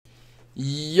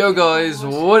Yo guys,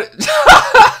 what?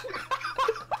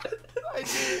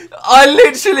 I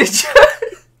literally just...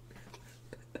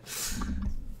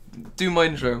 Do my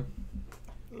intro.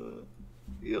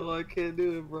 Yo, I can't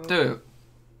do it, bro. Do it.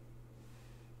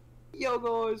 Yo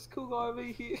guys,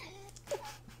 CoolGuyMe here.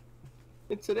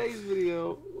 In today's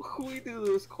video, we do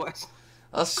this quest.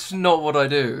 That's not what I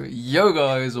do. Yo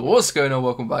guys, what's going on?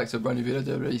 Welcome back to a brand new video of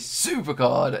WWE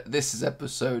Supercard. This is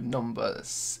episode number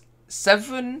 6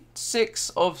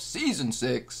 of season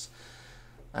 6.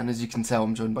 And as you can tell,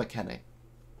 I'm joined by Kenny,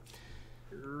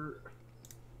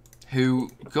 who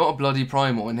got a bloody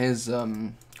primal in his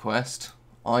quest.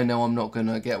 I know I'm not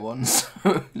gonna get one,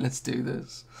 so let's do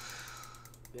this.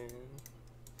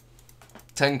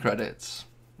 10 credits.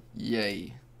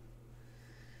 Yay.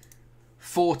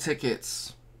 4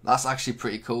 tickets. That's actually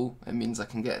pretty cool. It means I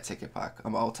can get a ticket pack.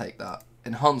 I'll take that.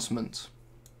 Enhancement.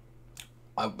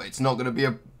 It's not going to be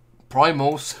a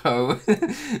primal, so...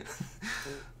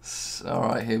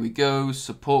 Alright, here we go.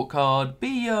 Support card.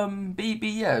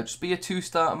 Just be a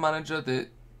 2-star manager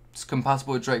that's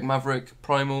compatible with Drake Maverick,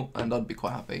 primal, and I'd be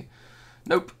quite happy.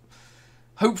 Nope.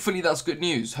 Hopefully that's good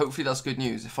news. Hopefully that's good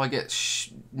news. If I get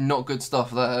not good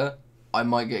stuff there, I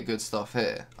might get good stuff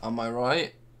here. Am I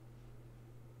right?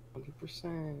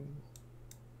 100%.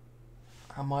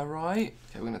 Am I right?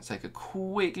 Okay, we're going to take a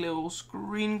quick little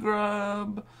screen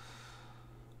grab.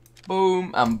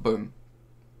 Boom, and boom.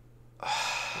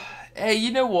 Hey,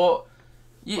 you know what?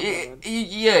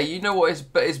 Yeah, you know what?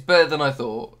 It's better than I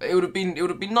thought. It would have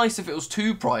been nice if it was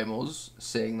 2 primals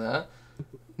sitting there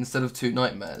instead of 2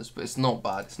 nightmares, but it's not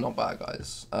bad. It's not bad,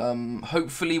 guys.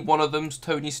 Hopefully one of them's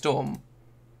Tony Storm.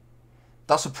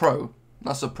 That's a pro.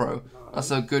 That's a pro.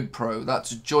 That's a good pro.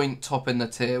 That's a joint top in the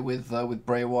tier with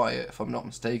Bray Wyatt, if I'm not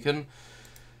mistaken.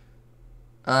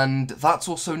 And that's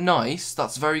also nice.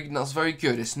 That's very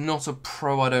good. It's not a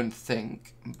pro, I don't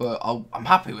think, but I'm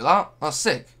happy with that. That's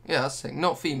sick. Yeah, that's sick.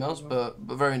 Not females, but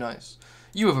very nice.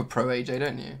 You have a pro AJ,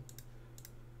 don't you?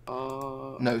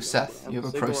 No, Seth. You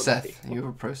have a pro Seth. You have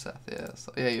a pro Seth. Yeah,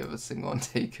 so, yeah, you have a single on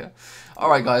taker. All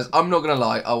right, guys. I'm not gonna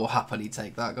lie. I will happily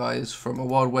take that, guys, from a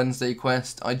Wild Wednesday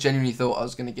quest. I genuinely thought I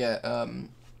was gonna get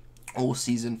all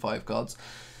season 5 cards.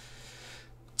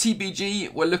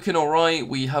 TBG, we're looking alright.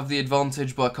 We have the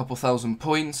advantage by a couple thousand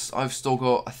points. I've still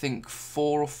got, I think,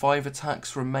 4 or 5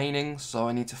 attacks remaining, so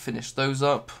I need to finish those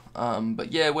up.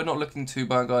 But yeah, we're not looking too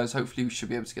bad, guys. Hopefully we should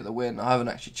be able to get the win. I haven't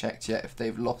actually checked yet if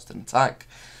they've lost an attack.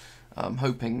 I'm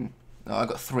hoping... I've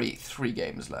got three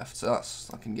games left, so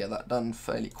I can get that done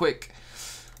fairly quick.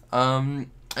 And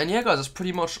yeah, guys, that's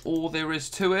pretty much all there is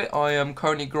to it. I am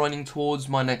currently grinding towards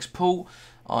my next pull.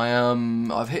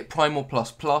 I've hit Primal ++,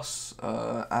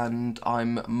 and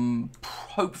I'm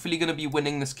hopefully going to be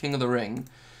winning this King of the Ring,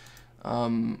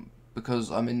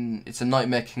 because it's a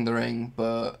Nightmare King of the Ring,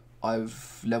 but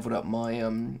I've leveled up my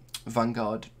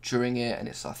Vanguard during it, and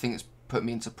I think it's put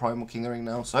me into Primal King of the Ring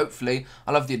now, so hopefully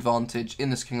I'll have the advantage in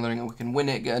this King of the Ring and we can win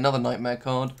it, get another Nightmare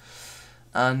card,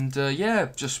 and yeah,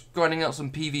 just grinding out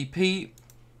some PvP.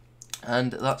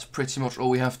 And that's pretty much all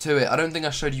we have to it. I don't think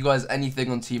I showed you guys anything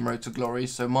on Team Road to Glory,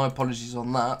 so my apologies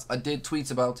on that. I did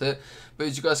tweet about it, but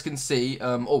as you guys can see,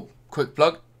 quick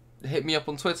plug, hit me up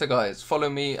on Twitter, guys. Follow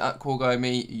me at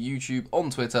CoolGuyMe, YouTube, on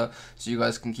Twitter, so you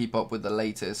guys can keep up with the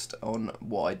latest on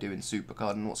what I do in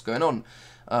Supercard and what's going on.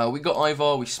 We got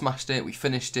Ivar, we smashed it, we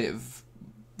finished it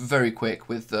very quick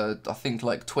with, I think,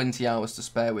 like 20 hours to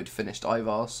spare. We'd finished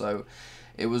Ivar, so...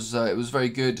 It was very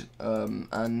good,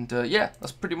 yeah,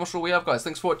 that's pretty much all we have, guys.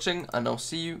 Thanks for watching, and I'll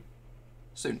see you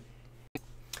soon.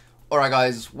 Alright,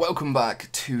 guys, welcome back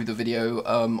to the video.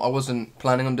 I wasn't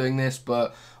planning on doing this,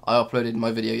 but I uploaded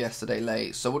my video yesterday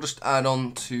late, so we'll just add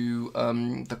on to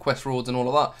the quest rewards and all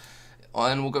of that,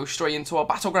 and we'll go straight into our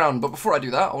battleground. But before I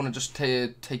do that, I want to just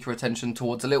take your attention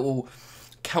towards a little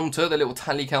counter, the little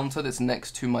tally counter that's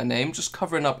next to my name, just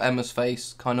covering up Emma's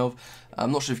face, kind of.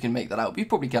 I'm not sure if you can make that out, but you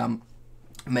probably can.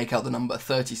 Make out the number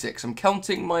 36. I'm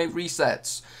counting my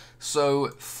resets.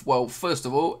 So, well, first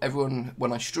of all, everyone,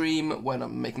 when I stream, when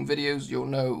I'm making videos, you'll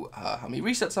know how many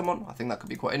resets I'm on. I think that could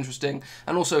be quite interesting.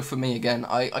 And also for me, again,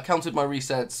 I counted my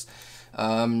resets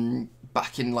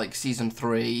back in like Season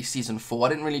 3, Season 4. I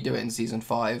didn't really do it in Season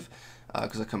 5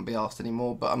 because I couldn't be asked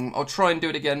anymore. But I'll try and do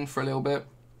it again for a little bit.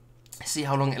 See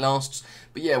how long it lasts.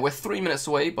 But yeah, we're 3 minutes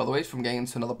away, by the way, from getting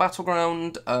into another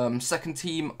battleground. Second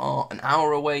team are an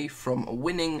hour away from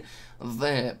winning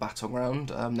their battleground.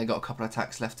 They got a couple of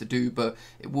attacks left to do, but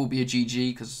it will be a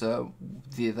GG because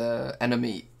the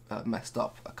enemy messed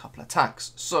up a couple of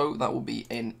attacks. So that will be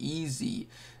an easy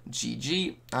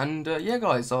GG. And yeah,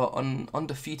 guys, our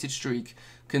undefeated streak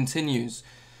continues.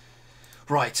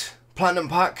 Right, Platinum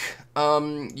pack.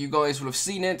 You guys will have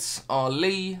seen it.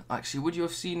 Ali. Actually, would you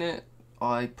have seen it?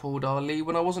 I pulled Ali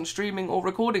when I wasn't streaming or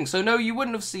recording, so no, you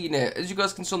wouldn't have seen it. As you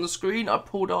guys can see on the screen, I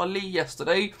pulled Ali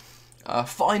yesterday.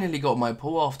 Finally got my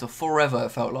pull after forever,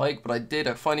 it felt like, but I did.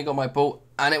 I finally got my pull,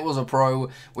 and it was a pro,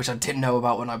 which I didn't know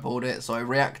about when I pulled it, so I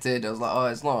reacted. I was like, oh,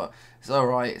 it's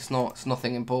alright, it's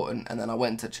nothing important, and then I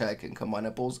went to check and combine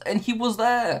the balls, and he was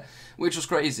there, which was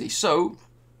crazy. So,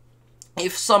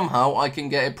 if somehow I can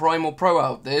get a Primal Pro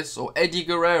out of this, or Eddie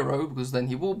Guerrero, because then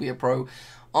he will be a pro,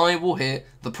 I will hit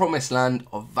the promised land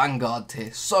of Vanguard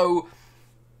tier. So,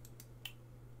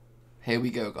 here we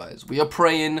go, guys. We are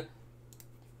praying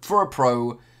for a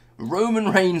pro. Roman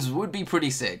Reigns would be pretty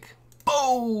sick.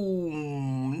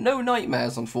 Boom! No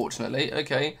nightmares, unfortunately.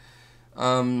 Okay.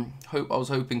 I was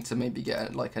hoping to maybe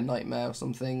get like a nightmare or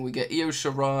something. We get Io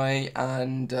Shirai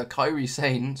and Kairi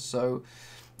Sane, so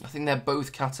I think they're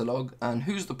both catalog. And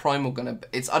who's the Primal gonna be?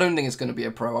 I don't think it's gonna be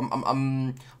a pro.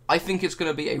 I think it's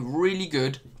gonna be a really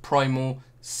good Primal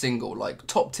single, like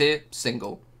top tier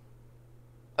single.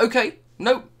 Okay,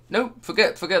 no,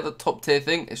 forget the top tier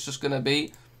thing. It's just gonna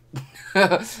be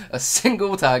a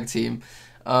single tag team.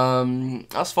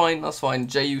 That's fine.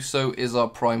 Jey Uso is our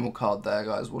Primal card there,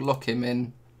 guys. We'll lock him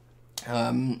in.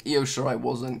 Io Shirai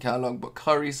wasn't catalog, but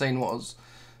Kairi Sane was.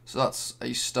 So that's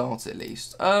a start at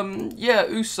least. Yeah,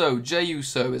 Jey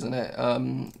Uso, isn't it?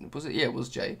 Was it? Yeah, it was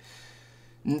Jey.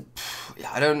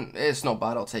 Yeah, it's not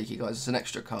bad, I'll take it, guys. It's an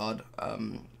extra card.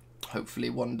 Hopefully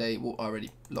one day, I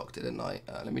already locked it at night.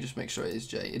 Let me just make sure it is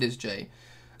Jey. It is Jey,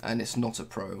 and it's not a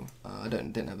pro. I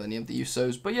didn't have any of the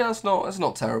Usos, but yeah, it's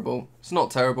not terrible. It's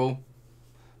not terrible.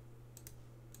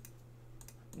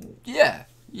 Yeah.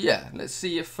 Let's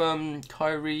see if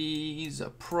Kairi's a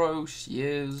pro. She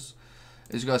is.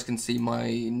 As you guys can see, my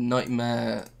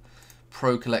Nightmare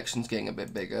Pro collection's getting a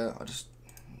bit bigger. I'm just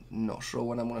not sure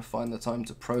when I'm going to find the time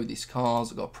to pro these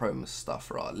cards. I've got Pro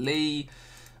Mustafa Ali.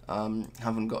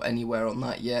 Haven't got anywhere on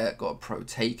that yet. Got a Pro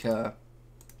Taker.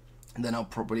 And then I'll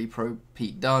probably pro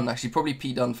Pete Dunne. Actually, probably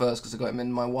Pete Dunne first because I got him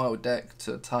in my wild deck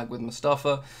to tag with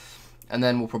Mustafa. And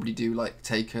then we'll probably do like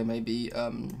Taker, maybe.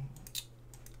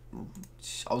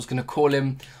 I was gonna call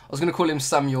him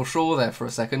Samuel Shaw there for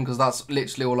a second because that's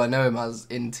literally all I know him as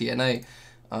in TNA.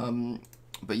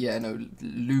 But yeah, no,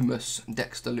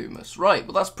 Dexter Loomis. Right,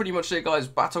 well that's pretty much it, guys.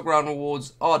 Battleground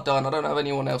rewards are done. I don't have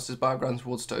anyone else's Battleground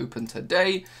rewards to open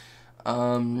today.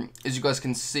 As you guys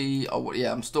can see,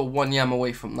 yeah, I'm still 1 yam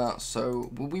away from that, so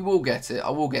we will get it. I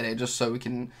will get it just so we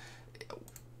can.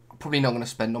 Probably not going to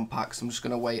spend on packs. I'm just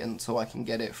going to wait until I can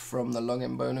get it from the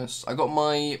login bonus. I got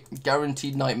my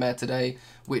guaranteed nightmare today,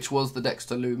 which was the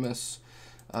Dexter Loomis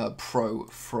Pro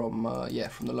from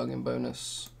the login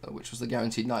bonus, which was the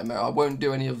guaranteed nightmare. I won't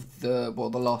do any of the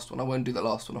last one. I won't do the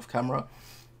last one off camera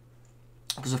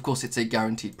because of course it's a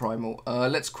guaranteed Primal.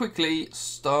 Let's quickly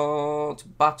start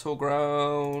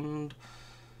Battleground.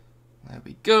 There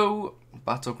we go.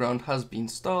 Battleground has been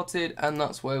started, and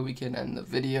that's where we can end the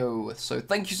video. So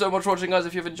thank you so much for watching, guys.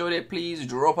 If you've enjoyed it, please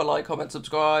drop a like, comment,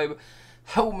 subscribe.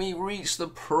 Help me reach the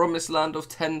promised land of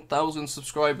 10,000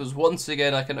 subscribers. Once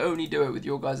again, I can only do it with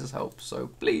your guys' help, so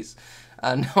please.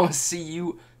 And I'll see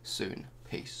you soon.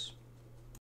 Peace.